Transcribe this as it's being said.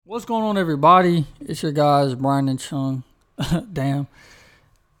What's going on, everybody? It's your guys, Brian and Chung. Damn.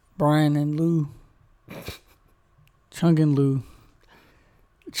 Brian and Lew. Chung and Lew.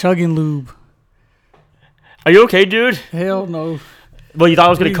 Chung and Lew. Are you okay, dude? Hell no. Well, you thought I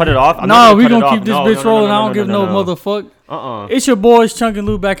was going to cut it off? No, we going to keep this bitch rolling. I don't give no motherfuck. It's your boys, Chung and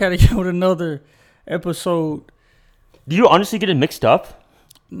Lew, back at it again with another episode. Do you honestly get it mixed up?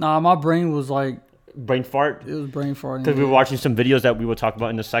 Nah, my brain was like... Brain fart? It was brain farting. Because we were watching some videos that we will talk about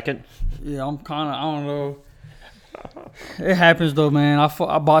in a second. Yeah, I'm kind of... I don't know. It happens, though, man. I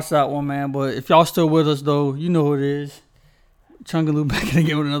botched that one, man. But if y'all still with us, though, you know who it is. Chung and Lew back at it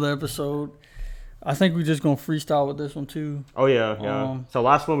again with another episode. I think we're just going to freestyle with this one, too. Oh, yeah. So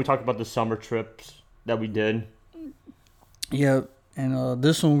last one, we talked about the summer trips that we did. Yeah, and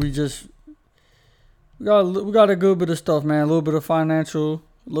this one, we got a good bit of stuff, man. A little bit of financial,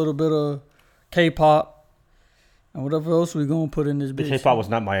 a little bit of K-pop, and whatever else we going to put in this bitch. The K-pop was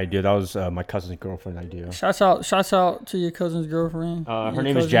not my idea. That was my cousin's girlfriend idea. Shouts out to your cousin's girlfriend. Her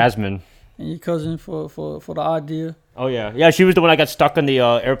name is Jasmine. And your cousin for the idea. Oh, yeah. Yeah, she was the one that got stuck on the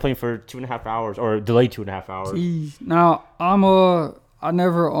airplane for 2.5 hours, or delayed 2.5 hours. Jeez. Now, I'm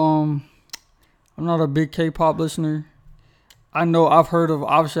not a big K-pop listener. I've heard of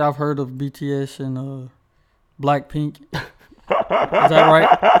BTS and Blackpink. Is that right?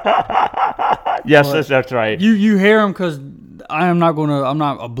 Yes, that's right. You hear them because I'm not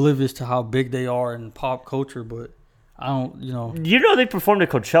oblivious to how big they are in pop culture, but I don't, they performed at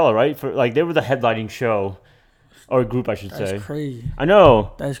Coachella, right? They were the headlining show, or group, I should say. That's crazy. I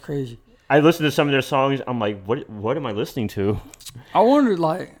know. That's crazy. I listened to some of their songs. I'm like, what am I listening to? I wondered,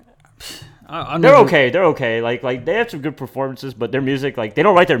 they're okay. They're okay. Like they have some good performances, but their music, they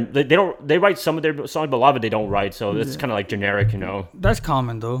don't write they write some of their songs, but a lot of it they don't write. So it's kind of like generic, That's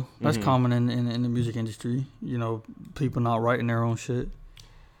common though. That's common in the music industry. People not writing their own shit.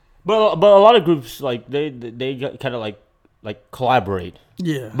 But a lot of groups they kind of like collaborate.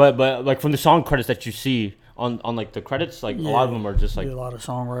 Yeah. But from the song credits that you see on the credits, a lot of them are just a lot of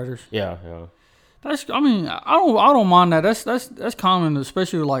songwriters. Yeah. I don't mind that. That's common,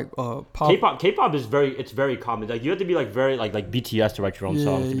 especially pop. K-pop is very common. You have to be very like BTS to write your own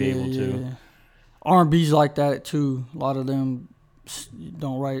songs to be able to. Yeah. R&B's like that too. A lot of them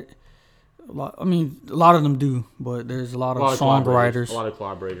don't write. A lot of them do, but there's a lot of songwriters. A lot of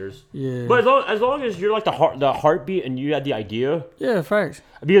collaborators. Yeah. But as long as you're the heartbeat and you had the idea. Yeah, facts.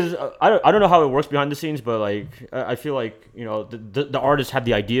 Because I don't know how it works behind the scenes, but I feel the artists have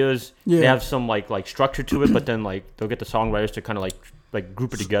the ideas. Yeah. They have some structure to it, but then they'll get the songwriters to kind of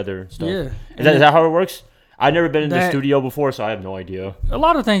group it together and stuff. Yeah. Is that how it works? I've never been in the studio before, so I have no idea. A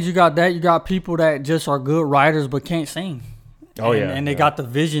lot of things you got people that just are good writers but can't sing. Oh, and they got the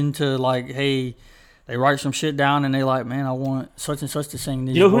vision to hey, they write some shit down and they man, I want such and such to sing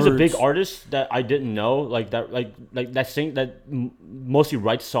these words. Who's a big artist that I didn't know that mostly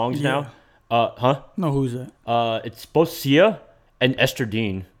writes songs now? No, who's that? It's both Sia and Esther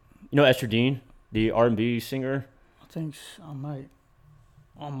Dean. You know Esther Dean, the R&B singer? I think I might.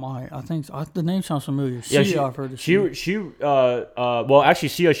 I think the name sounds familiar. Yeah, Sia, I've heard of Sia.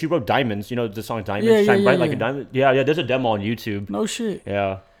 Sia, she wrote Diamonds. You know the song Diamonds? Shine bright like a diamond. Yeah. There's a demo on YouTube. No shit.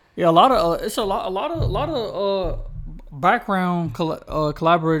 Yeah. Yeah, a lot of background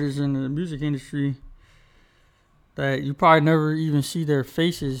collaborators in the music industry that you probably never even see their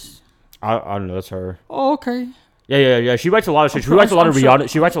faces. I don't know. That's her. Oh, okay. Yeah. She writes a lot of shit. She writes a lot of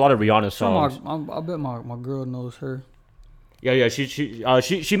Rihanna songs. I bet my girl knows her. Yeah.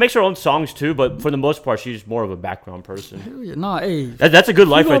 She makes her own songs too, but for the most part, she's more of a background person. Hell yeah. Nah, hey. That's a good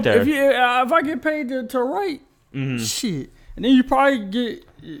life right there. If I get paid to write, shit, and then you probably get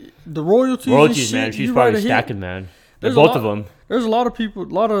the royalties. Royalties, and shit, man. She's probably stacking, man. Both of them. There's a lot of people, a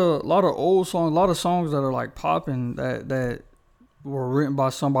lot of old songs, a lot of songs that are popping that were written by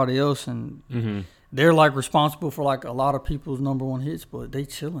somebody else, and they're responsible for a lot of people's number one hits, but they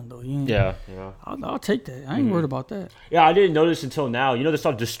chilling though. Yeah. I'll take that. I ain't worried about that. Yeah, I didn't notice until now. You know the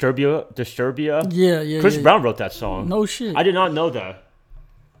song Disturbia? Yeah. Chris Brown wrote that song. No shit. I did not know that.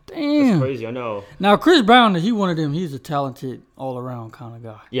 Damn. That's crazy, I know. Now, Chris Brown, he one of them. He's a talented, all-around kind of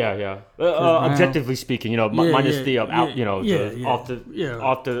guy. Yeah. Objectively speaking, minus the off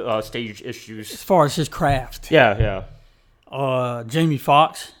the stage issues. As far as his craft. Yeah. Jamie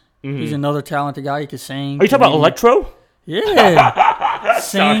Foxx. He's another talented guy. He can sing. Are you talking about Electro? Yeah.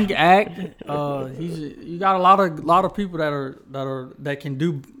 Sing, act. You got a lot of people that can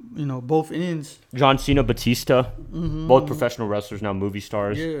do both ends. John Cena, Batista, both professional wrestlers, now movie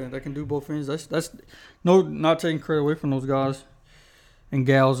stars. Yeah, that can do both ends. That's not taking credit away from those guys and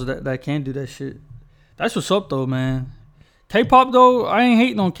gals that can do that shit. That's what's up though, man. K-pop though, I ain't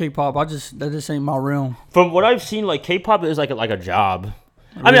hating on K-pop. That just ain't my realm. From what I've seen, like K-pop is like a job.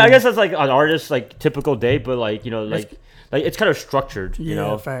 Really? I mean, I guess that's like an artist like typical day, but like like it's kind of structured. You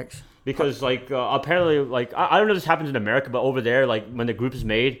know, facts. Because like apparently like I don't know if this happens in America, but over there like when the group is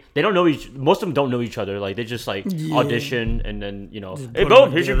made, they don't know most of them don't know each other. Like they just like audition and then hey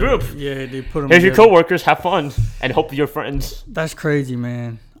boom, here's your group. Yeah, they put them. Here's your coworkers. Have fun and hope you're friends. That's crazy,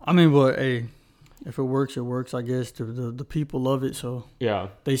 man. I mean, but hey, if it works, it works. I guess the people love it, so yeah,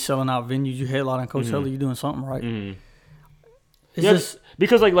 they selling out venues. You headline on Coachella, you doing something right. It's just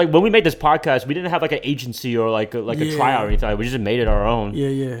because like when we made this podcast, we didn't have like an agency or like a tryout or anything. We just made it our own.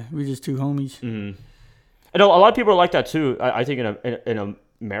 Yeah. We just two homies. And a lot of people are like that too. I think in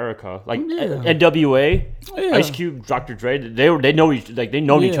America, like NWA, Ice Cube, Dr. Dre, they know each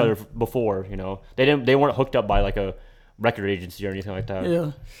other before. They weren't hooked up by like a record agency or anything like that.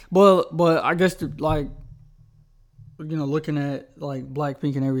 Yeah, but I guess looking at like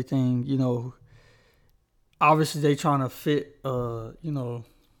Blackpink and everything, obviously they trying to fit a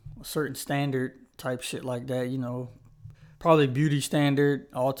certain standard type shit like that, probably beauty standard,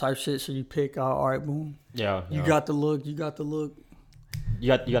 all type shit. So you pick all right, boom. Yeah. You got the look. You got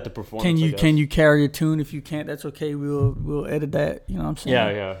the performance. Can you carry a tune? If you can't, that's okay. We'll edit that. You know what I'm saying?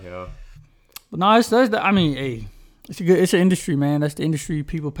 Yeah. But no, I mean, hey, it's an industry, man. That's the industry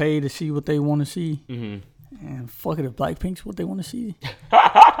people pay to see what they want to see. And fuck it, if Blackpink's what they want to see,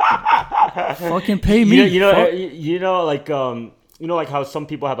 fucking pay me. Like how some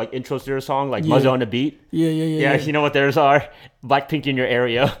people have like intros to their song, like Muzz on the beat. Yeah. You know what theirs are? Blackpink in your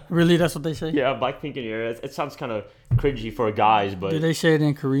area. Really, that's what they say? Yeah, Blackpink in your area. It sounds kind of cringy for guys, but did they say it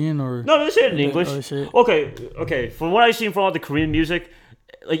in Korean or? No, they say it in English. Okay. From what I've seen from all the Korean music,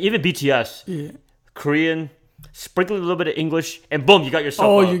 like even BTS, Korean. Sprinkle a little bit of English, and boom, you got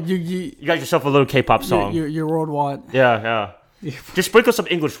yourself. You got yourself a little K-pop song. You're worldwide. Yeah. Just sprinkle some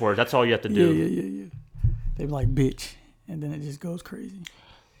English words. That's all you have to do. Yeah. They be like bitch, and then it just goes crazy.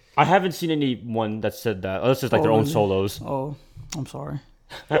 I haven't seen anyone that said that. Unless it's like their own solos. Oh, I'm sorry.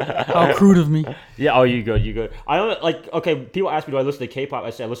 How crude of me. Yeah. Oh, you good. I don't like. Okay, people ask me, do I listen to K-pop?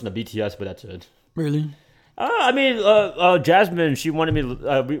 I say I listen to BTS, but that's it. Really? I mean, Jasmine, she wanted me.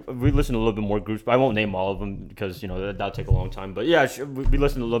 We listened to a little bit more groups, but I won't name all of them because that'll take a long time. But yeah, we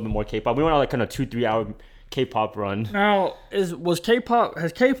listened to a little bit more K-pop. We went on like kind of 2-3 hour K-pop run. Now, has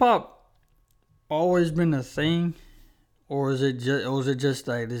K-pop always been a thing, or is it just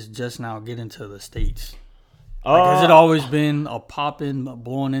like this just now getting to the States? Has it always been a popping,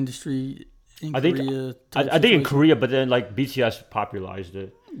 blowing industry in Korea? I think in Korea, but then like BTS popularized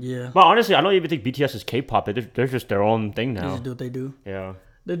it. Yeah. But honestly, I don't even think BTS is K-pop. They're just their own thing now. They just do what they do. Yeah.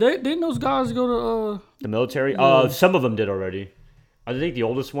 Didn't those guys go to the military? Some of them did already. I think the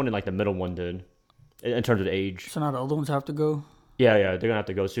oldest one and like the middle one did, in terms of age. So now the other ones have to go? Yeah, they're gonna have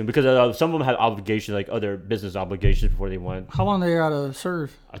to go soon because some of them had obligations, like other business obligations before they went. How long they gotta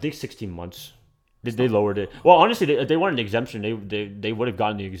serve? I think 16 months. They lowered it. Well, honestly, if they wanted an exemption, they would have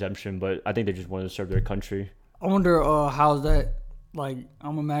gotten the exemption, but I think they just wanted to serve their country. I wonder how's that. Like,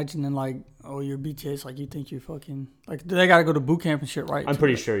 I'm imagining, like, you're BTS, like, you think you're fucking... Like, they got to go to boot camp and shit, right? I'm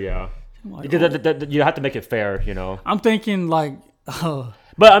pretty sure, yeah. Like, because you have to make it fair, I'm thinking, like... but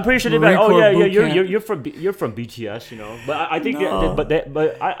I'm pretty sure they'd be like, you're from BTS, But I think... No.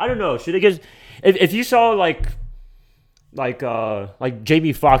 But I don't know. Should they get... If you saw, like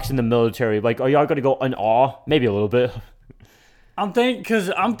Jamie Foxx in the military, like, are y'all going to go in awe? Maybe a little bit. I'm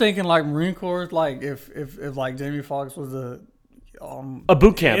thinking, like, Marine Corps, like, if like, Jamie Foxx was a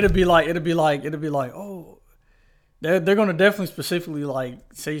boot camp. It'd be like, oh, they're gonna definitely specifically like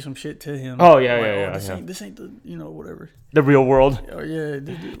say some shit to him. Oh yeah, This ain't the whatever. The real world. Oh yeah,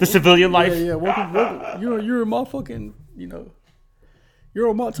 the civilian life. Yeah. Welcome. You're my fucking you're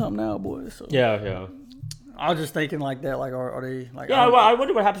on my time now, boy. So yeah. I was just thinking like that. Like, are they like? Yeah, well, I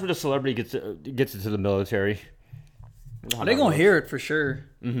wonder what happens when a celebrity gets into the military. They gonna hear it for sure.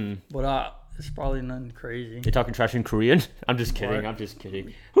 But it's probably nothing crazy. They talking trash in Korean? I'm just kidding. Right. I'm just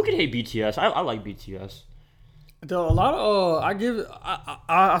kidding. Who can hate BTS? I like BTS. A lot of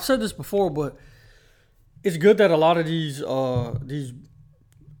I've said this before, but it's good that a lot of these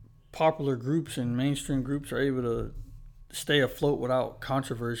popular groups and mainstream groups are able to stay afloat without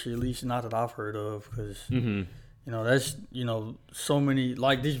controversy. At least not that I've heard of, because that's so many,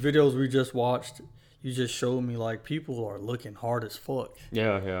 like these videos we just watched. You just showed me, like, people are looking hard as fuck.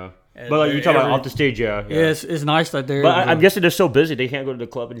 Yeah. But like, you talking about off the stage, yeah. Yeah, it's nice that they're... But I'm guessing they're so busy, they can't go to the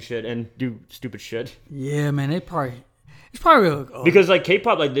club and shit and do stupid shit. Yeah, man, it's probably... Because, like,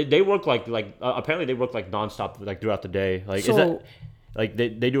 K-pop, like, they work, like apparently they work, like, nonstop, like, throughout the day. Like, so, Like they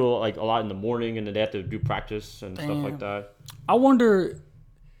do like a lot in the morning, and then they have to do practice and stuff like that. I wonder,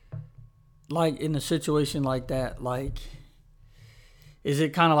 like in a situation like that, like is it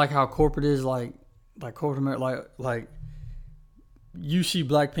kind of like how corporate is, like corporate, like you see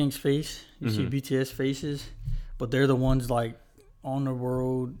Blackpink's face, you see BTS faces, but they're the ones like on the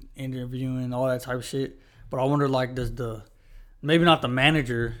road interviewing all that type of shit. But I wonder, like, does maybe not the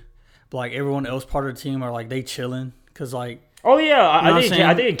manager, but like everyone else part of the team are like they chilling because like. Oh yeah, I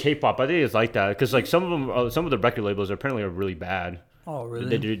think in K-pop, I think it's like that because like some of them, some of the record labels apparently are really bad. Oh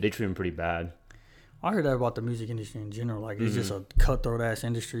really? They treat them pretty bad. I heard that about the music industry in general. Like it's just a cutthroat ass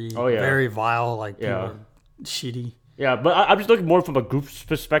industry. Oh yeah, very vile. Like people are shitty. Yeah, but I'm just looking more from a group's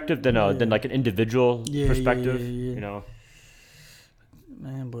perspective than like an individual perspective. Yeah. You know,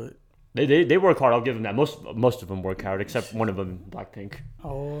 man, but they work hard. I'll give them that. Most of them work hard, except one of them, Blackpink.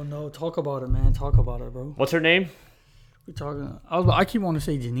 Oh no, talk about it, man. Talk about it, bro. What's her name? We talking. I keep wanting to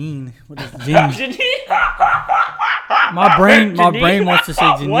say Janine. What is Jennie? Janine. My brain wants to say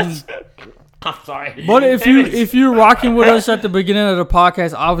Janine. I'm sorry. But if you're rocking with us at the beginning of the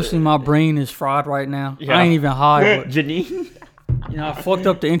podcast, obviously my brain is fried right now. Yeah. I ain't even high. But, Janine. You know, I fucked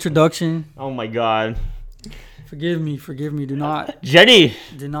up the introduction. Oh my god. Forgive me. Do not. Jennie.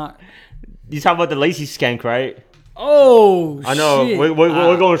 Do not. You talking about the lazy skank, right? Oh, I know. Shit.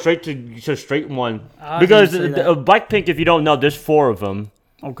 We're going straight to straight one because Blackpink. If you don't know, there's 4 of them.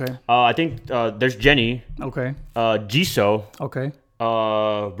 Okay. I think there's Jennie. Okay. Jisoo. Okay.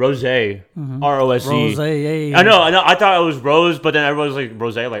 Rose. ROSE. Rose. Hey. I know. I thought it was Rose, but then everyone was like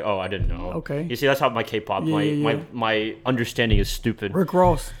Rose. Like, oh, I didn't know. Okay. You see, that's how my K-pop. My understanding is stupid. Rick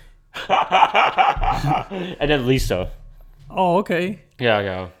Ross. And then Lisa. Oh, okay.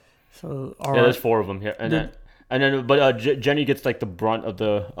 Yeah. So there's 4 of them here, but Jennie gets like the brunt of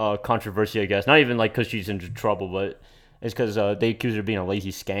the controversy, I guess. Not even like because she's into trouble, but it's because they accuse her of being a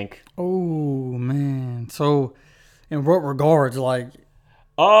lazy skank. Oh man. So, in what regards, like?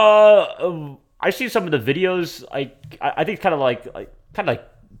 I see some of the videos. Like I think kind of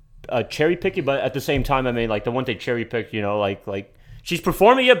like cherry picking, but at the same time, I mean, like the one they cherry pick, you know, like. She's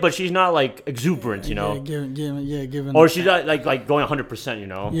performing it, but she's not like exuberant, you know. Giving. Or she's not like going 100%, you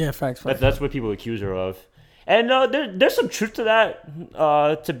know. Yeah, facts. That's what people accuse her of, and there's some truth to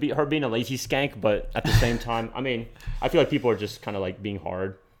that. To be her being a lazy skank, but at the same time, I mean, I feel like people are just kind of like being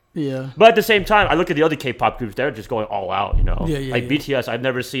hard. Yeah. But at the same time, I look at the other K-pop groups; they're just going all out, you know. Yeah. Like BTS, I've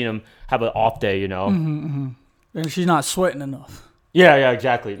never seen them have an off day, you know. And she's not sweating enough. Yeah,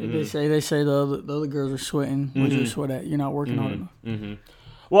 exactly. They say the other girls are sweating. What you sweat at? You're not working hard enough.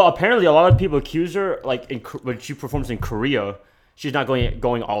 Well, apparently a lot of people accuse her, like when she performs in Korea, she's not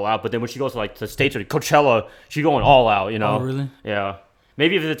going all out. But then when she goes to like the States or Coachella, she's going all out. You know? Oh, really? Yeah.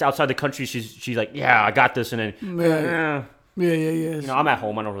 Maybe if it's outside the country, she's like, yeah, I got this, and then Yeah. You know, I'm at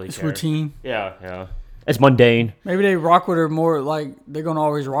home. I don't really care. It's routine. Yeah. It's mundane. Maybe they rock with her more. Like they're gonna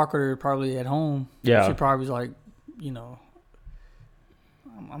always rock with her probably at home. Yeah. She probably's like, you know.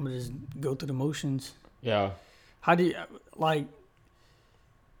 I'm gonna just go through the motions. Yeah. How do you like?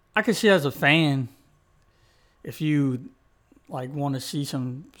 I can see as a fan, if you like want to see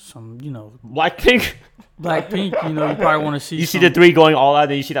some you know Blackpink, you know, you probably want to see. You see the 3 going all out,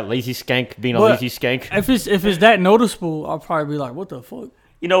 then you see that lazy skank being a lazy skank. If it's that noticeable, I'll probably be like, what the fuck.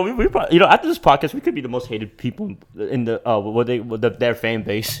 You know, we probably, you know, after this podcast, we could be the most hated people in the their fan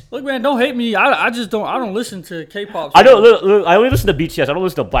base. Look, man, don't hate me. I don't listen to K-pop. I don't. Look, I only listen to BTS. I don't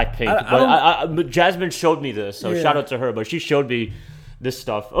listen to Blackpink. But Jasmine showed me this, so shout out to her. But she showed me this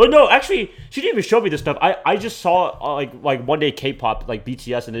stuff. Oh no, actually, she didn't even show me this stuff. I just saw like one day K-pop like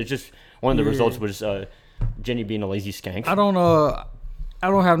BTS, and it's just one of the results was Jennie being a lazy skank. I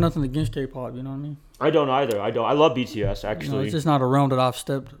don't have nothing against K-pop. You know what I mean? I don't either. I love BTS actually. You know, it's just not a realm that I've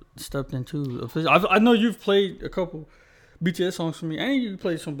stepped into. I know you've played a couple BTS songs for me, and you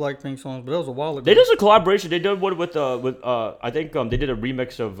played some Blackpink songs, but that was a while ago. They did a collaboration. They did one with I think they did a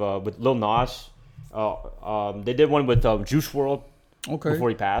remix of with Lil Nas. They did one with Juice WRLD. Okay. Before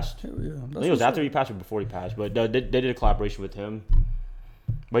he passed. Hell yeah. I think it was after he passed or before he passed, but they did a collaboration with him.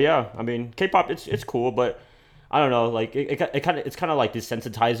 But yeah, I mean, K-pop it's cool, but I don't know, like it's kind of like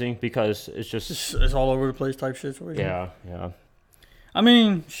desensitizing because it's all over the place type shit. Yeah. I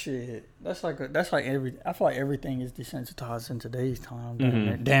mean, shit. That's like I feel like everything is desensitized in today's time.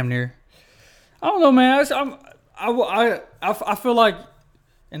 Damn near. I don't know, man. I feel like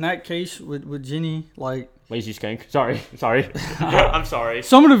in that case with Jennie, like lazy skank. Sorry. I'm sorry.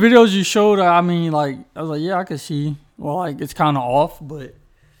 Some of the videos you showed, I mean, like I was like, yeah, I could see. Well, like it's kind of off, but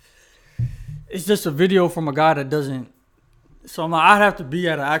it's just a video from a guy that doesn't. So I'm like, I'd have to be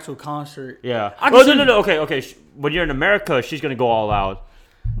at an actual concert. Yeah. No. Okay. when you're in America, she's gonna go all out.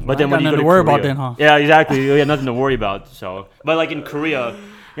 But then when you go to worry about then, huh? Yeah, exactly. You have nothing to worry about. So, but like in Korea,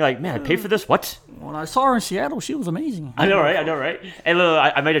 you're like, man, I paid for this. What? When I saw her in Seattle, she was amazing. I know, right? And look,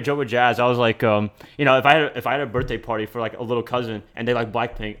 I made a joke with Jazz. I was like, if I had a birthday party for like a little cousin and they like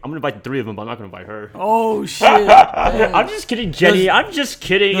Blackpink, I'm gonna invite the 3 of them, but I'm not gonna invite her. Oh shit! I'm just kidding, Jennie. I'm just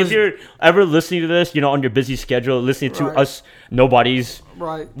kidding. If you're ever listening to this, on your busy schedule, listening to us nobodies,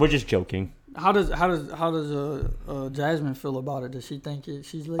 right? We're just joking. How does Jasmine feel about it? Does she think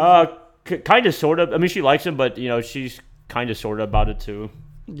she's lazy? Kind of, sort of. I mean, she likes him, but she's kind of, sort of about it too.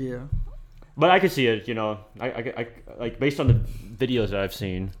 Yeah. But I can see it. I like based on the videos that I've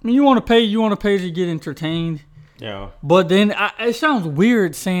seen. I mean, you want to pay to get entertained. Yeah. But then it sounds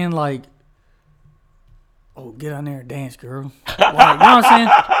weird saying like, "Oh, get on there and dance, girl." Like, you know what I'm saying?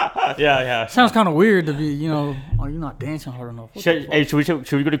 Yeah. Sounds kind of weird to be, oh, you're not dancing hard enough. Should we go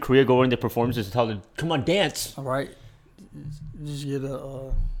to Korea, go in the performances and tell them, come on, dance? All right. Just get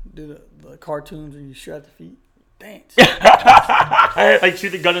do the cartoons and you shoot at the feet. Dance. Like shoot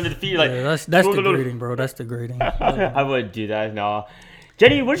the gun into the feet. Like that's degrading, bro. That's degrading. I wouldn't do that. No,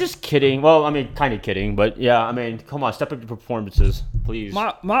 Jennie, we're just kidding. Well, I mean, kind of kidding, but yeah. I mean, come on, step up your performances, please.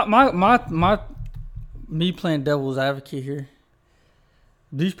 My me playing devil's advocate here.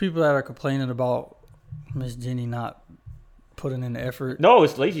 These people that are complaining about Miss Jennie not putting in the effort. No,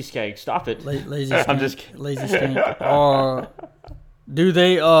 it's lazy skank. Stop it. Lazy skank. I'm just kidding. Lazy skank. Do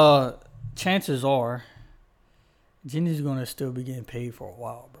they? Chances are, Jennie's gonna still be getting paid for a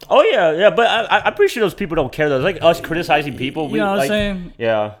while, bro. Oh yeah, but I'm pretty sure those people don't care though. It's like us criticizing people. You know what I'm saying?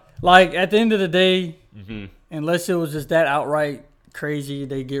 Yeah. Like at the end of the day, unless it was just that outright crazy,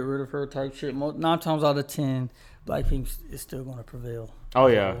 they get rid of her type shit. 9 times out of 10, Blackpink is still gonna prevail. Oh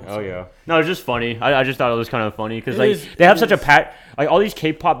yeah. No, it's just funny. I just thought it was kind of funny because they have such a all these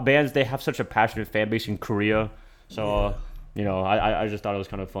K-pop bands, they have such a passionate fan base in Korea. So I just thought it was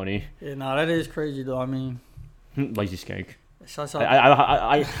kind of funny. Yeah, no, that is crazy though. I mean, lazy skank.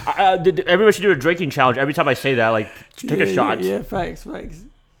 Everybody should do a drinking challenge. Every time I say that, like, take a shot. Yeah, facts.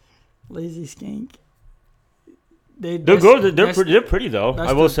 Lazy skank. They're good. They're pretty though.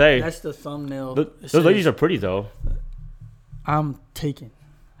 I will say. That's the thumbnail. Those ladies are pretty though. I'm taken.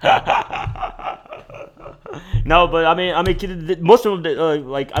 No, but I mean, most of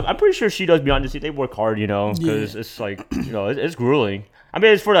them, I'm pretty sure she does behind the scenes. They work hard, because it's like, it's grueling. I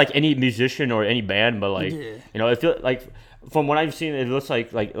mean, it's for like any musician or any band, but like, it feels like from what I've seen, it looks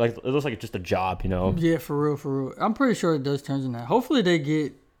like it looks like it's just a job, Yeah, for real. I'm pretty sure it does turn into that. Hopefully, they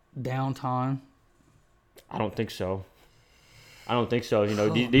get downtime. I don't think so.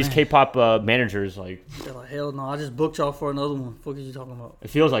 These K-pop managers they're like, hell no, I just booked y'all for another one. What are you talking about? It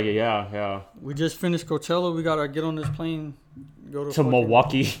feels like it, yeah. We just finished Coachella. We gotta get on this plane, go to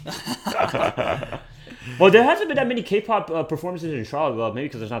Milwaukee. Well, there hasn't been that many K-pop performances in Charlotte. Well, maybe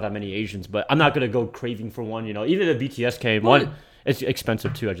because there's not that many Asians. But I'm not gonna go craving for one. Even if BTS came, it's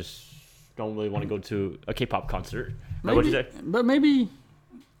expensive too. I just don't really want to go to a K-pop concert. What'd you say? But maybe,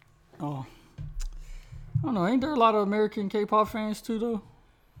 I don't know. Ain't there a lot of American K-pop fans too, though?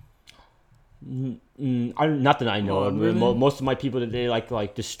 Not that I know of. Really? Most of my people today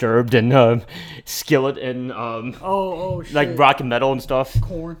like Disturbed and Skillet and shit. like rock and metal and stuff.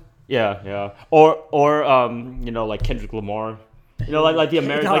 Korn. Yeah. Or like Kendrick Lamar. Like the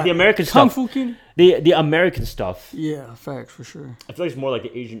American stuff. Kung Fu Kenny. The American stuff. Yeah, facts for sure. I feel like it's more like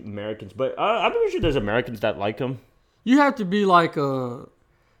the Asian Americans, but I'm pretty sure there's Americans that like him. You have to be like a.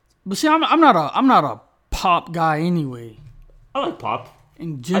 But see, I'm not a pop guy anyway. I like pop.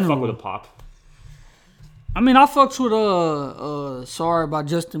 In general. I fuck with a pop. I mean, I fucks with Sorry by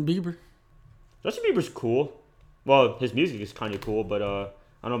Justin Bieber. Justin Bieber's cool. Well, his music is kind of cool, but I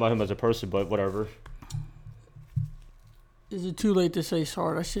don't know about him as a person, but whatever. Is it too late to say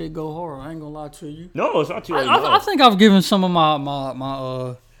sorry? That shit go hard. I ain't gonna lie to you. No, it's not too late. I think I've given some of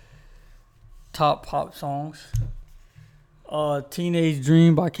my top pop songs. Teenage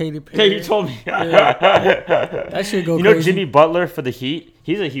Dream by Katy Perry. Yeah, you told me. That shit go crazy. Jimmy Butler for the Heat?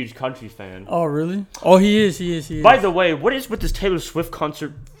 He's a huge country fan. Oh, really? Oh, he is. By the way, what is with this Taylor Swift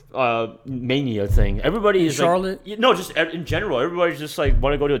concert mania thing? Everybody is Charlotte? No, just in general. Everybody's just like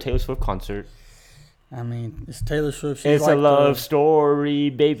want to go to a Taylor Swift concert. I mean, it's Taylor Swift. It's like a love story,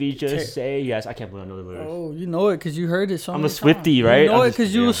 baby. Just say yes. I can't believe I know the lyrics. Oh, you know it because you heard it so I'm many a Swiftie, times. right? You know it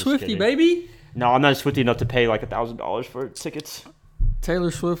because you a Swiftie, baby. No, I'm not Swiftie enough to pay like $1,000 for tickets.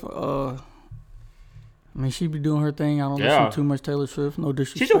 Taylor Swift, I mean, she be doing her thing. I don't listen too much Taylor Swift. No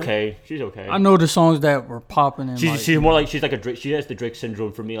disrespect. She's okay. I know the songs that were popping. And she's more like she's like a Drake. She has the Drake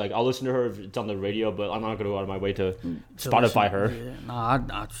syndrome for me. Like I'll listen to her if it's on the radio, but I'm not gonna go out of my way to Spotify her. Yeah. Nah,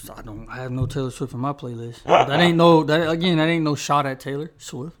 I don't. I have no Taylor Swift in my playlist. That ain't no shot at Taylor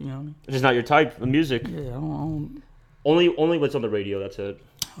Swift. You know what I mean? It's just not your type of music. Yeah, I don't. Only what's on the radio. That's it.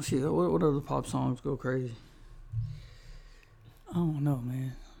 Oh, shit, what other pop songs go crazy? I don't know,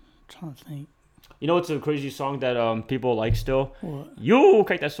 man. I'm trying to think. You know what's a crazy song that people like still? What? You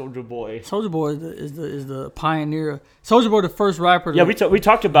Crack That Soulja Boy. Soulja Boy is the pioneer. Soulja Boy, the first rapper. Yeah, we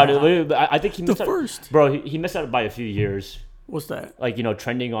talked about it. I think he missed the first. Bro, he missed out by a few years. What's that? Like,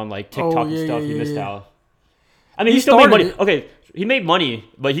 trending on like TikTok and stuff. He missed out. I mean, he still made money. it. Okay, he made money,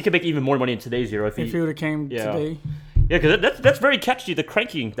 but he could make even more money in today's era if he would have came today. Yeah, because that's very catchy. The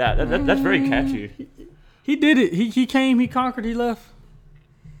cranking that's very catchy. He did it. He came. He conquered. He left.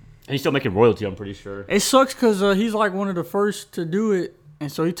 And he's still making royalty, I'm pretty sure. It sucks because he's like one of the first to do it,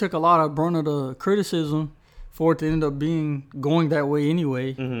 and so he took a lot of brunt of the criticism for it to end up going that way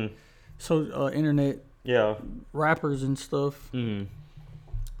anyway. Mm-hmm. So internet, rappers and stuff. Mm-hmm.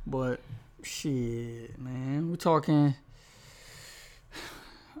 But shit, man, we're talking.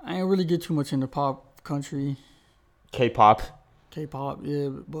 I ain't really get too much into pop country. K-pop, yeah,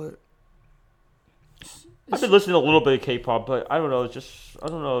 but. I've been listening to a little bit of K-pop, but I don't know. I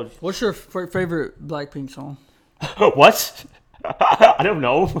don't know. What's your favorite Blackpink song? What? I don't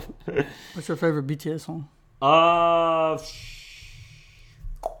know. What's your favorite BTS song? I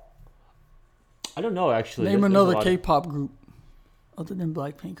don't know actually. Name another K-pop group other than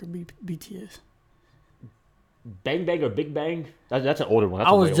Blackpink or BTS. Bang Bang or Big Bang? That's an older one.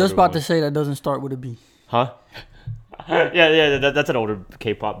 I was just about to say that doesn't start with a B. Huh? yeah. That's an older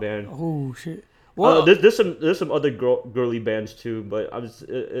K-pop band. Oh shit. Well, there's some other girly bands too, but I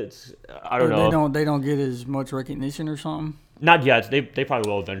don't know. They don't get as much recognition or something. Not yet. They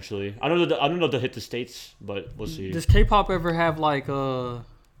probably will eventually. I don't know if they'll hit the States, but we'll see. Does K-pop ever have like you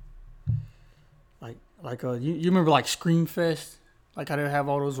remember like Screamfest? Like how they have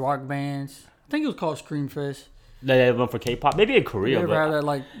all those rock bands. I think it was called Screamfest. They have one for K-pop, maybe in Korea, but have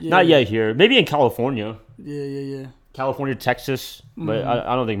that, not yet here. Maybe in California. Yeah. California, Texas, but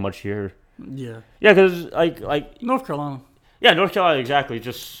I don't think much here. Yeah, because like North Carolina. Yeah, North Carolina, exactly.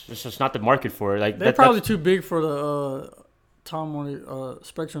 It's just not the market for it. Like they're probably too big for the Tom Warner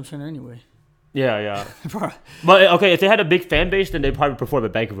Spectrum Center anyway. Yeah. But okay, if they had a big fan base, then they'd probably perform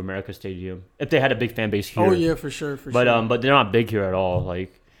at Bank of America Stadium. If they had a big fan base here. Oh yeah, for sure. But they're not big here at all.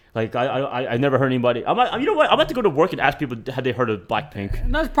 Like I never heard anybody. You know what? I'm about to go to work and ask people had they heard of Blackpink.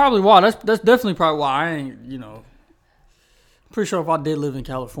 And that's probably why. That's definitely probably why I ain't. Pretty sure if I did live in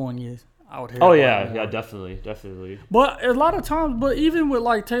California, I would hear. Oh yeah, definitely. But a lot of times, but even with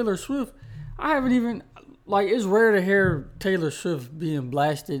like Taylor Swift, I haven't even it's rare to hear Taylor Swift being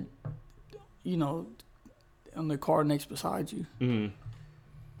blasted, on the car next beside you. Mm-hmm.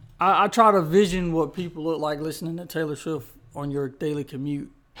 I try to vision what people look like listening to Taylor Swift on your daily commute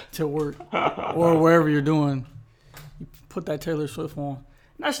to work or wherever you're doing. You put that Taylor Swift on.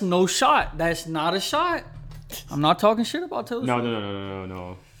 That's no shot. That's not a shot. I'm not talking shit about Taylor Swift. No. You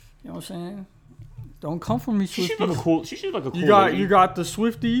know what I'm saying? Don't come for me, Swifties. She seems like a cool lady. lady. You got the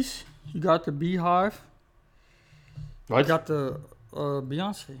Swifties. You got the Beehive. What? You got the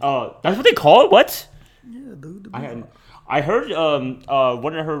Beyonce. That's what they call it? What? Yeah, dude. I heard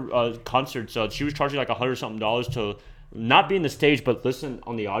one of her concerts, she was charging like $100-something to not be in the stage but listen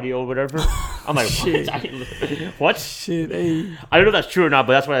on the audio or whatever. I'm like, shit. What? Shit, hey. I don't know if that's true or not,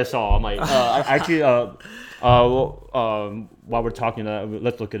 but that's what I saw. I'm like, while we're talking,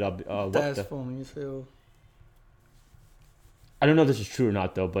 let's look it up. That's funny as hell. I don't know if this is true or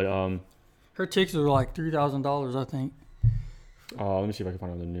not though, but her tickets were like $3,000, I think. Let me see if I can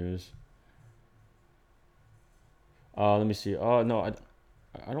find it on the news. Let me see. Oh no,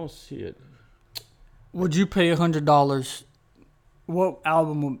 I don't see it. Would you pay $100? What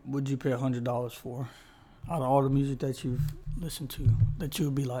album would you pay $100 for? Out of all the music that you've listened to, that you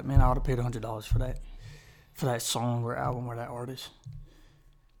would be like, man, I would have paid $100 for that song or album or that artist.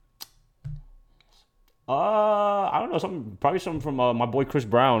 I don't know. Probably something from my boy Chris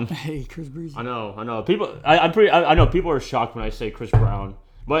Brown. Hey, Chris Breezy. I know. People, I know people are shocked when I say Chris Brown.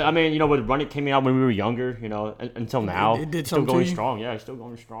 But I mean, when Run It came out when we were younger, until now, it did still going strong. Yeah, it's still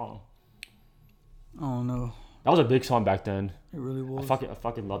going strong. I don't know. That was a big song back then. It really was. I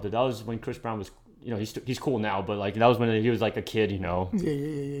fucking loved it. That was when Chris Brown was, he's cool now, but like that was when he was like a kid,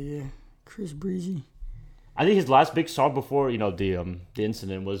 Yeah. Chris Breezy. I think his last big song before the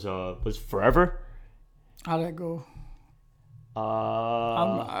incident was Forever. How'd that go?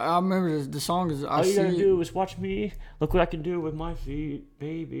 I remember the song is. All you gotta do is watch me. Look what I can do with my feet,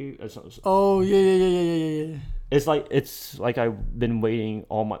 baby. Oh yeah. It's like I've been waiting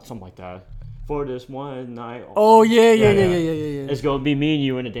all month, something like that, for this one night. Oh yeah. It's gonna be me and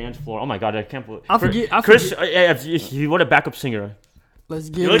you in the dance floor. Oh my god, I can't believe. I forget. Chris, if you want a backup singer, let's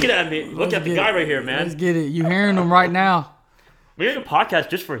get. You're looking at me. Look at the guy right here, man. Let's get it. You hearing him right now? We're doing a podcast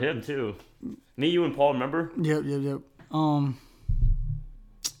just for him too. Me, you, and Paul. Remember? Yep.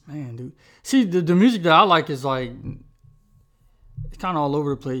 Man, dude. See, the music that I like is like it's kind of all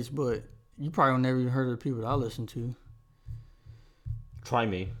over the place, but you probably never even heard of the people that I listen to. Try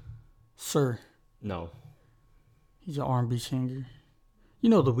me, Sir. No. He's an R&B singer. You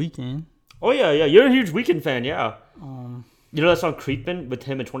know The Weeknd. Oh yeah. You're a huge Weeknd fan, yeah. You know that song "Creepin'" with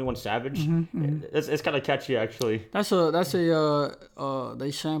him and 21 Savage? It's kind of catchy, actually. That's a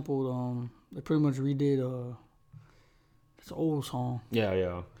they sampled they pretty much redid it's an old song.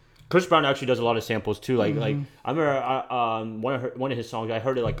 Yeah. Chris Brown actually does a lot of samples too. Like I remember one of his songs. I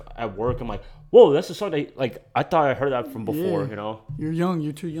heard it like at work. I'm like, whoa, that's a song that I thought I heard that from before. Yeah. You know, You're young.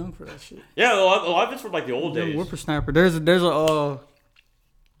 You're too young for that shit. Yeah, a lot of it's from like the old days. Whippersnapper. There's a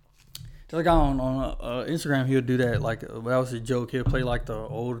guy on Instagram. He'll do that. Like that was a joke. He'll play like the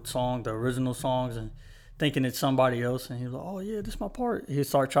old song, the original songs, and thinking it's somebody else, and he's like, "Oh yeah, this is my part." He'll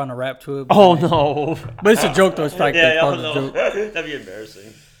start trying to rap to it. Oh no! But it's a joke though. It's like part of the joke. That'd be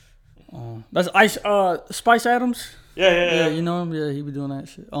embarrassing. That's Spice Adams. Yeah. You know him? Yeah, he be doing that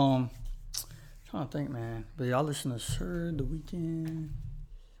shit. Trying to think, man. But yeah, I listen to Sir, The Weeknd.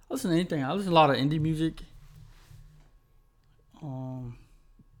 I listen to anything. I listen to a lot of indie music.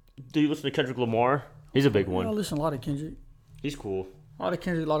 Do you listen to Kendrick Lamar? He's a big one. I listen to a lot of Kendrick. He's cool. A lot of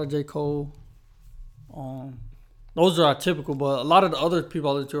Kendrick, a lot of J. Cole. Those are typical, but a lot of the other people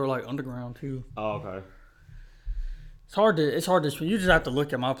I listen to are like underground too. Oh, okay. It's hard to. You just have to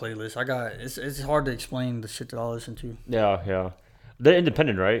look at my playlist. It's hard to explain the shit that I listen to. Yeah. They're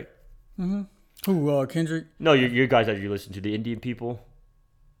independent, right? Mm-hmm. Who, Kendrick? No, your guys that you listen to, the Indian people.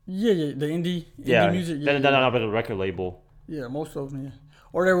 Yeah, the indie music. They're not with a record label. Yeah, most of them. Yeah,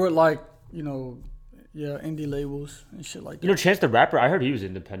 or they were like indie labels and shit like that. You know, Chance the Rapper. I heard he was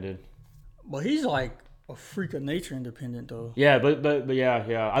independent. But he's like a freak of nature independent though. Yeah, but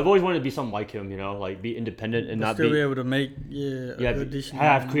yeah. I've always wanted to be something like him, you know, like be independent and not still be able to make decent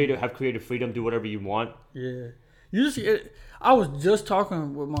have creative freedom, do whatever you want. Yeah, I was just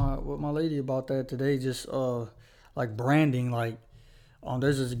talking with my lady about that today. Just like branding, like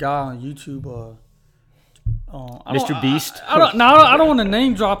there's this guy on YouTube, Mr. Beast. I don't want to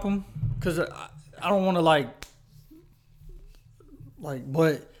name drop him because I don't want to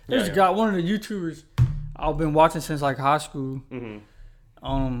but there's a guy, one of the YouTubers I've been watching since like high school.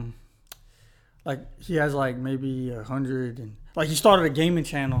 Mm-hmm. Like he has like maybe 100 and like he started a gaming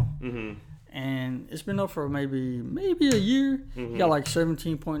channel. Mm-hmm. And it's been up for maybe a year. Mm-hmm. He got like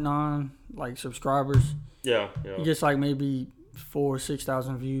 17.9 like subscribers. Yeah. He gets like maybe 4,000 or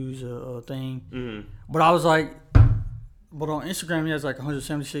 6,000 views a thing. Mm-hmm. But I was like, but on Instagram he has like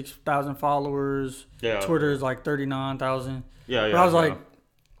 176,000 followers. Yeah. Twitter is like 39,000. Yeah. But I was like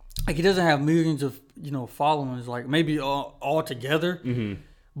he doesn't have millions of followers, like maybe all together. Mm-hmm.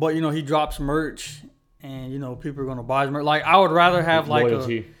 But he drops merch, and people are gonna buy his merch. Like I would rather have like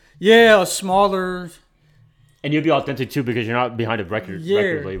loyalty. A smaller. And you'll be authentic too because you're not behind a record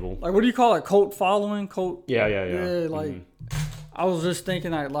label. Like what do you call it? Cult following? Cult. Yeah. Yeah, like I was just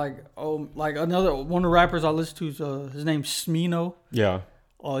thinking that like another one of the rappers I listen to is his name's Smino. Yeah.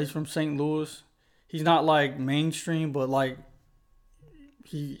 He's from St. Louis. He's not like mainstream, but like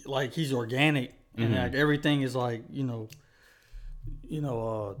he's organic and like everything is like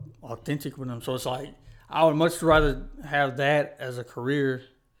authentic with him. So it's like I would much rather have that as a career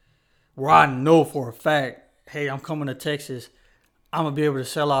where I know for a fact, hey, I'm coming to Texas, I'm gonna be able to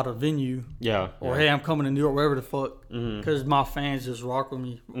sell out a venue. Yeah. Or hey, I'm coming to New York, wherever the fuck, because my fans just rock with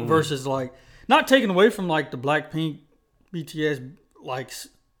me. Versus like not taking away from like the Blackpink, BTS like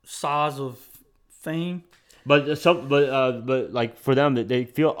size of fame. But like for them, they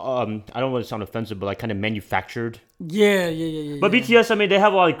feel I don't want to sound offensive, but like kind of manufactured. Yeah. But BTS, I mean, they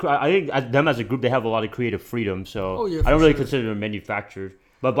have a lot of. I think them as a group, they have a lot of creative freedom. So I don't really consider them manufactured.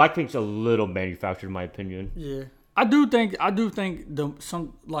 But Blackpink's a little manufactured, in my opinion. Yeah, I do think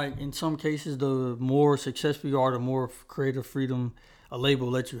in some cases, the more successful you are, the more creative freedom a label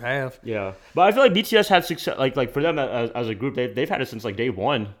lets you have. Yeah, but I feel like BTS had success. Like for them as a group, they've had it since like day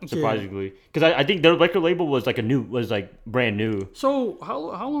one, surprisingly. Because I think their record label was brand new. So how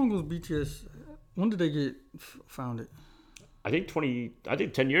long was BTS? When did they get founded? I think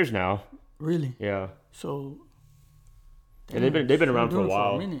 10 years now. Really? Yeah. So, Yeah, they've been around for a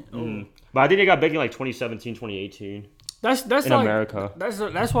while. But I think they got big in like 2017, 2018. That's in like, America.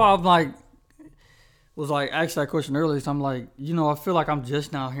 That's why I'm like was like asked that question earlier. So I'm like, I feel like I'm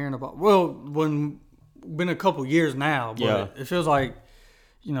just now hearing about. Well, been a couple years now, but it feels like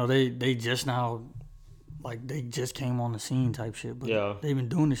they just now like they just came on the scene type shit. But they've been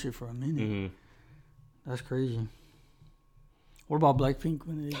doing this shit for a minute. Mm-hmm. That's crazy. What about Blackpink?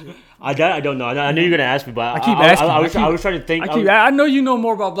 I don't know. I knew you were gonna ask me, but I keep asking. I was trying to think. I know you know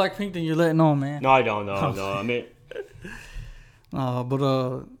more about Blackpink than you're letting on, man. No, I don't know. No, I mean,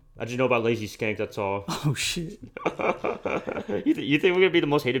 but I just know about Lazy Skank. That's all. Oh shit. You think we're gonna be the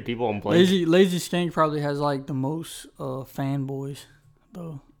most hated people on Blink? Lazy Skank probably has like the most fanboys,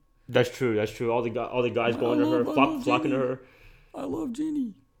 though. That's true. All the guys going to her, flocking to her. I love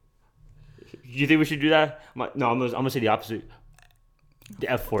Jennie. You think we should do that? No, I'm gonna say the opposite. The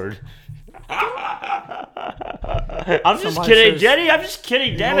F word. I'm just kidding, Jennie. I'm just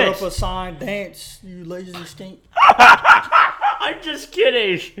kidding. Damn it. Hold up a sign, dance, you lazy skink. I'm just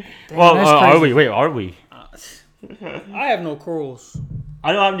kidding. Damn, well, are we? Wait, are we? I have no corals.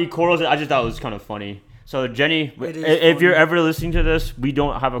 I don't have any corals. I just thought it was kind of funny. So Jennie, if you're ever listening to this, we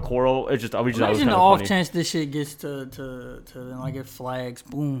don't have a coral. It's just imagine the off chance this shit gets to like get flags.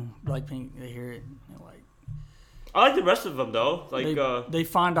 Boom, Blackpink, they hear it. Like, I like the rest of them though. Like they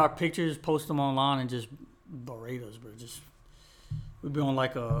find our pictures, post them online, and just berate us. But we'd be on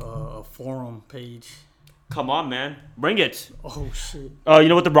like a forum page. Come on, man, bring it. Oh shit. You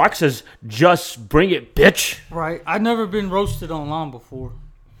know what The Rock says? Just bring it, bitch. Right. I've never been roasted online before.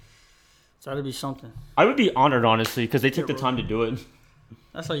 So that'd be something. I would be honored, honestly, because they took the time to do it.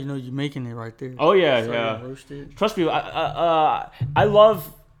 That's how you know you're making it right there. Oh yeah. Trust me, I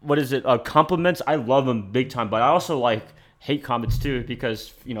love compliments. I love them big time, but I also like hate comments too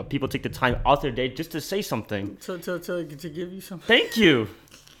because people take the time out their day just to say something. To give you something. Thank you.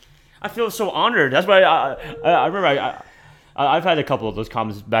 I feel so honored. That's why I remember I've had a couple of those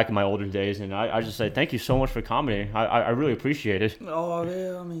comments back in my older days, and I just say thank you so much for commenting. I really appreciate it. Oh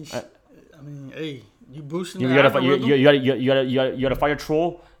yeah, I mean, hey, you boosting. You gotta fight a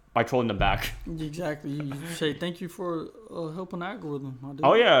troll by trolling them back. Exactly. You say thank you for helping the algorithm.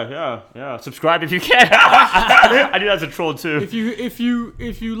 Oh yeah. Subscribe if you can. I do that as a troll too. If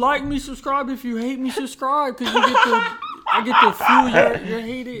you like me, subscribe. If you hate me, subscribe because I get to fuel your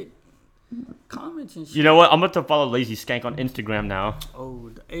hated comments and shit. You know what? I'm going to follow Lazy Skank on Instagram now.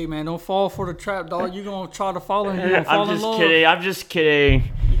 Oh, hey man, don't fall for the trap, dog. You gonna try to fall in. You gonna fall in love. I'm just kidding.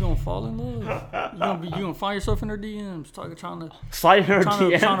 You gonna fall in love. You gonna find yourself in her DMs, trying to slide her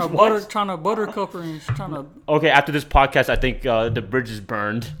DMs. Trying to buttercup her and trying to. Okay, after this podcast, I think the bridge is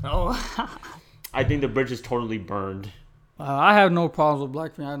burned. Oh. I think the bridge is totally burned. I have no problems with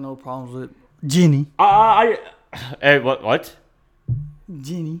Blackpink. I have no problems with Jennie. Hey, what?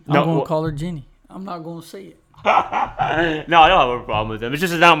 Jennie. I'm going to call her Jennie. I'm not going to say it. No, I don't have a problem with them. It's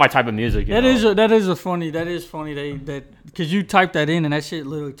just not my type of music. That is funny. That because you typed that in and that shit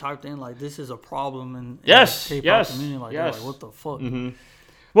literally typed in like this is a problem in yes, the K-pop yes, community. Like, yes. Like, what the fuck? Mm-hmm.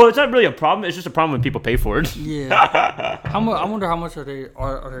 Well, it's not really a problem. It's just a problem when people pay for it. Yeah. I wonder how much are their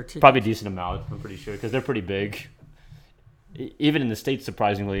tickets? Probably a decent amount. I'm pretty sure because they're pretty big, even in the States,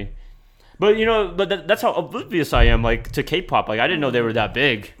 surprisingly. But that's how oblivious I am, like to K-pop. Like I didn't know they were that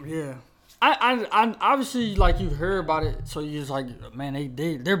big. Yeah, I obviously like you've heard about it, so you're just like, man,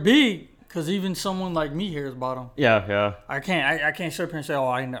 they're big because even someone like me hears about them. Yeah. I can't sit up here and say,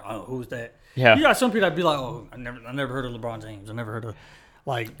 who's that? Yeah. You got some people that be like, I never heard of LeBron James. I never heard of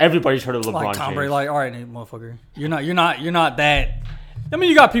like everybody's heard of LeBron like Tom James. Brady. Like, all right, motherfucker, you're not that. I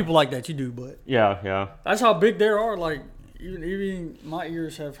mean, you got people like that, you do, but yeah. That's how big they are. Like even my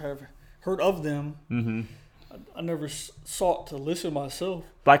ears have heard of them. Mm-hmm. I never sought to listen myself.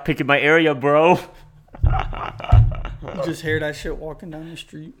 Blackpink in my area, bro. You just hear that shit walking down the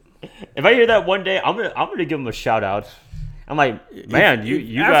street. If I hear that one day, I'm gonna give them a shout out. I'm like, man,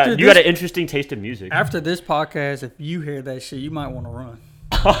 you got an interesting taste in music. After this podcast, if you hear that shit, you might want to run.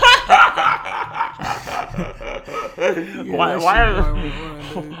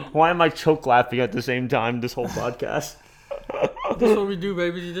 Why am I choke laughing at the same time this whole podcast? This is what we do,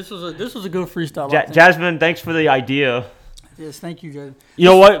 baby. This was a good freestyle. Jasmine, thanks for the idea. Yes, thank you, Jasmine. You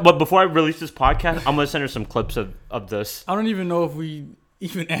know what? But before I release this podcast, I'm gonna send her some clips of this. I don't even know if we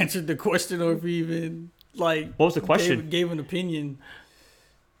even answered the question or if we even what was the question? Gave an opinion.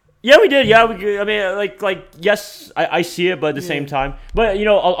 Yeah, we did. Yeah, I mean, like yes, I see it, but at the same time, but a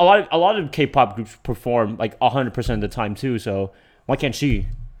lot of K-pop groups perform like 100% of the time too. So why can't she?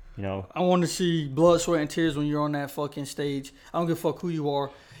 I want to see blood, sweat, and tears when you're on that fucking stage. I don't give a fuck who you are.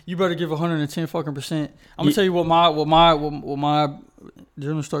 you better give 110 fucking percent. I'm gonna tell you what my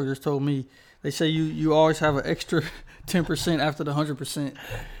general instructors told me. They say you always have an extra 10% after the 100%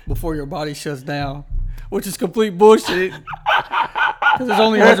 before your body shuts down, which is complete bullshit. Because it's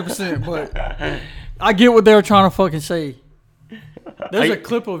only 100%. But I get what they're trying to fucking say. There's a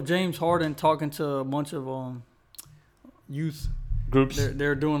clip of James Harden talking to a bunch of youth groups.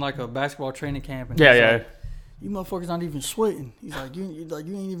 They're doing like a basketball training camp. And Like, you motherfuckers not even sweating. He's like, you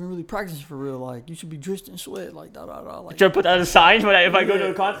ain't even really practicing for real. Like, you should be drenched in sweat. Like, da da da. Like, should I put that as a sign if I go to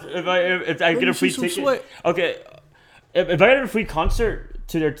a concert? If I get a free ticket? Sweat. Okay, if I get a free concert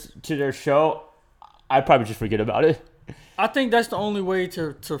to their show, I'd probably just forget about it. I think that's the only way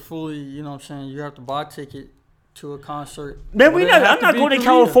to fully, you know what I'm saying? You have to buy a ticket to a concert. Man, I'm not going to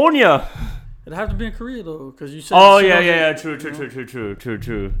California. It'd have to be in Korea though, because you said. Oh yeah. True.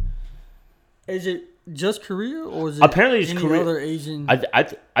 Is it just Korea or is it apparently it's any Korea. Other Asian? I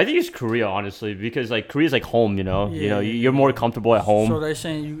think it's Korea honestly, because like Korea's like home, you know. Yeah, you're more comfortable at home. So they're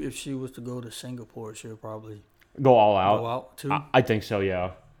saying if she was to go to Singapore, she'll probably go all out. Go out too. I think so.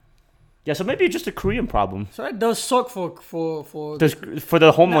 Yeah. Yeah, so maybe it's just a Korean problem. So that does suck for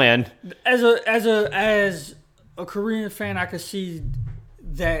the homeland. Now, as a Korean fan, I could see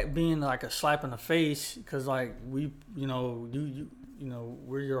that being like a slap in the face, because like we,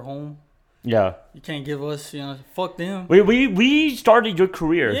 we're your home. Yeah. You can't give us, fuck them. We started your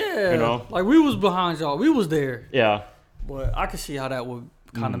career. Yeah. Like we was behind y'all. We was there. Yeah. But I could see how that would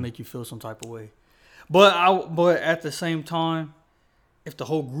kind of make you feel some type of way. But at the same time, if the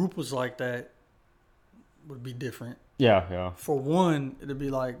whole group was like that, it would be different. Yeah. For one, it'd be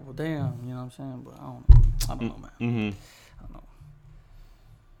like, well, damn, you know what I'm saying? But I don't know, man. Mm-hmm. I don't know.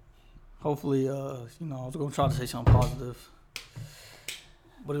 Hopefully, I was gonna try to say something positive,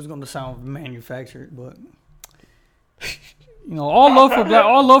 but it was gonna sound manufactured. But all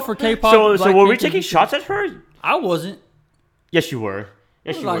love for K-pop. So were we taking shots at her? I wasn't. Yes, you were.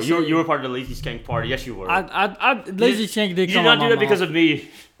 Yes, you were. You were part of the Lazy Skank party. Yes, you were. Lazy Skank did come out my mouth. You did not do that because of me.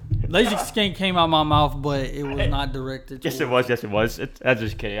 Lazy Skank came out my mouth, but it was not directed. Yes, it was. I'm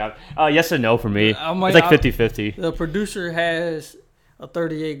just kidding. Yes and no for me. It's like 50-50. The producer has a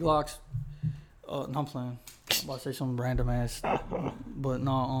 38 Glocks. No, I'm playing. I'm about to say some random ass, but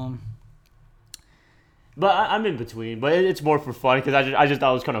no. But I'm in between. But it's more for fun because I just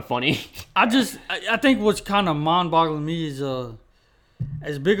thought it was kind of funny. I think what's kind of mind-boggling me is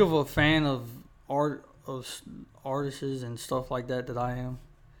as big of a fan of art of artists and stuff like that I am,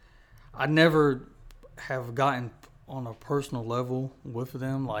 I never have gotten on a personal level with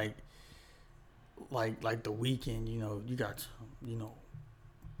them like the Weeknd. You got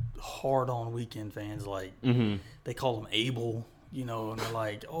hard on Weeknd fans, like they call him Abel. And they're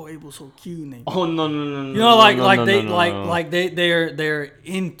like, "Oh, Abel's so cute." And they, they're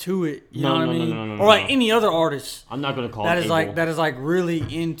into it. You know what I mean? Or like any other artist. I'm not gonna call that it is Abel. that is like really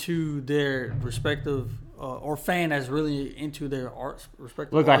into their respective or fan that's really into their art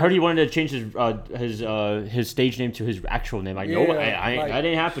respective. Look, I heard he wanted to change his stage name to his actual name. That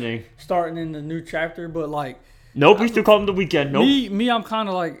ain't happening. Starting in the new chapter, but like. Nope, we still call him the Weeknd. Nope. Me, I'm kind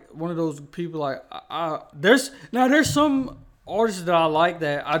of like one of those people. Like, there's some artists that I like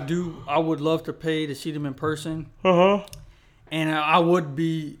that I would love to pay to see them in person. And I would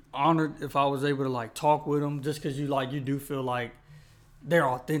be honored if I was able to like talk with them, just because you do feel like they're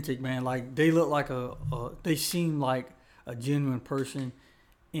authentic, man. Like they look like they seem like a genuine person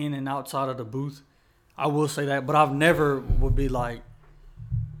in and outside of the booth. I will say that, but I've never would be like.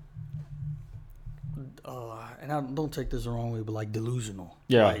 And I don't take this the wrong way, but like delusional.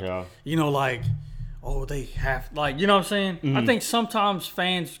 Yeah. Like, oh, they have, like, you know what I'm saying? Mm-hmm. I think sometimes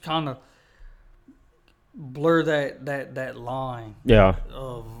fans kind of blur that line. Yeah.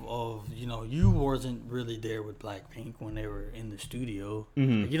 Of you wasn't really there with Blackpink when they were in the studio.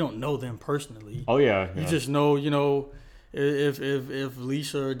 Mm-hmm. Like, you don't know them personally. Oh yeah. You just know, if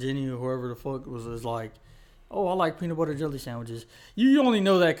Lisa or Jennie or whoever the fuck was like, oh, I like peanut butter jelly sandwiches. You only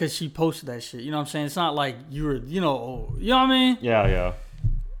know that because she posted that shit. You know what I'm saying? It's not like you were, you know what I mean? Yeah.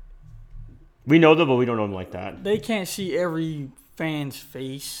 We know them, but we don't know them like that. They can't see every fan's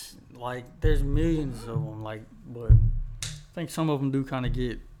face. Like, there's millions of them. Like, but I think some of them do kind of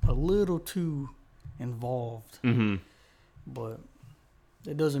get a little too involved. Mm-hmm. But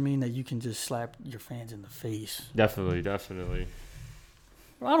it doesn't mean that you can just slap your fans in the face. Definitely.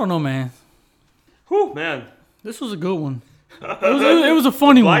 I don't know, man. Whew, man. This was a good one. It was a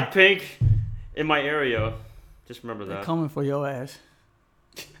funny one. Blackpink in my area. Just remember that. They're coming for your ass.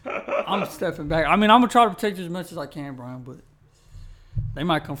 I'm stepping back. I mean, I'm gonna try to protect you as much as I can, Brian, but they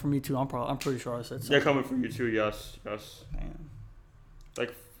might come for me too. I'm pretty sure I said something. They're coming for you too. Yes. Damn.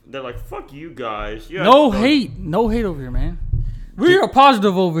 Like They're like, fuck you guys. No hate over here, man. We are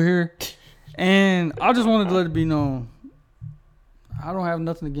positive over here, and I just wanted to let it be known. I don't have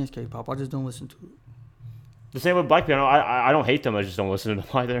nothing against K-pop. I just don't listen to it. The same with Blackpink. I don't hate them. I just don't listen to them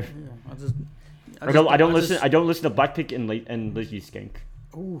either. Yeah, I don't listen to Blackpink and Lizzy Skink.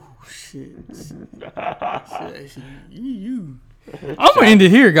 Oh shit! you. I'm gonna end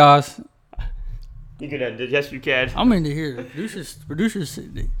it here, guys. You can end it. Yes, you can. I'm gonna end it here. Producers.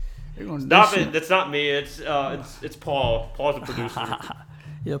 They're gonna stop it. That's not me. It's Paul. Paul's the producer.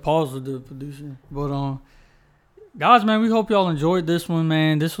 Yeah, Paul's the producer. But guys, man, we hope y'all enjoyed this one,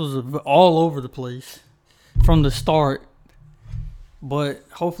 man. This was all over the place from the start. But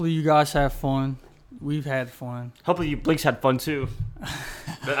hopefully you guys have fun. We've had fun. Hopefully you Blinks had fun too. I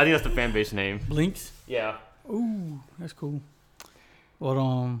think that's the fan base name. Blinks? Yeah. Ooh, that's cool. But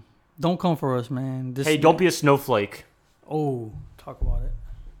don't come for us, man. Hey, don't be a snowflake. Oh, talk about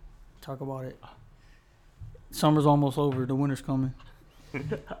it. Summer's almost over. The winter's coming.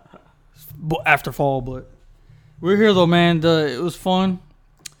 After fall, but we're here though, man. It was fun.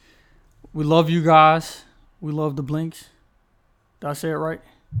 We love you guys. We love the Blinks. Did I say it right?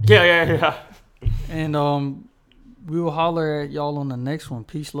 Yeah. And we will holler at y'all on the next one.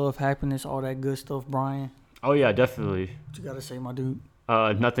 Peace, love, happiness, all that good stuff, Brian. Oh yeah, definitely. What you gotta say, my dude?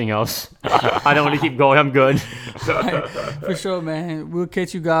 Nothing else. I don't want to keep going. I'm good. For sure, man. We'll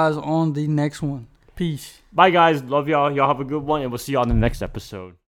catch you guys on the next one. Peace. Bye, guys. Love y'all. Y'all have a good one, and we'll see y'all in the next episode.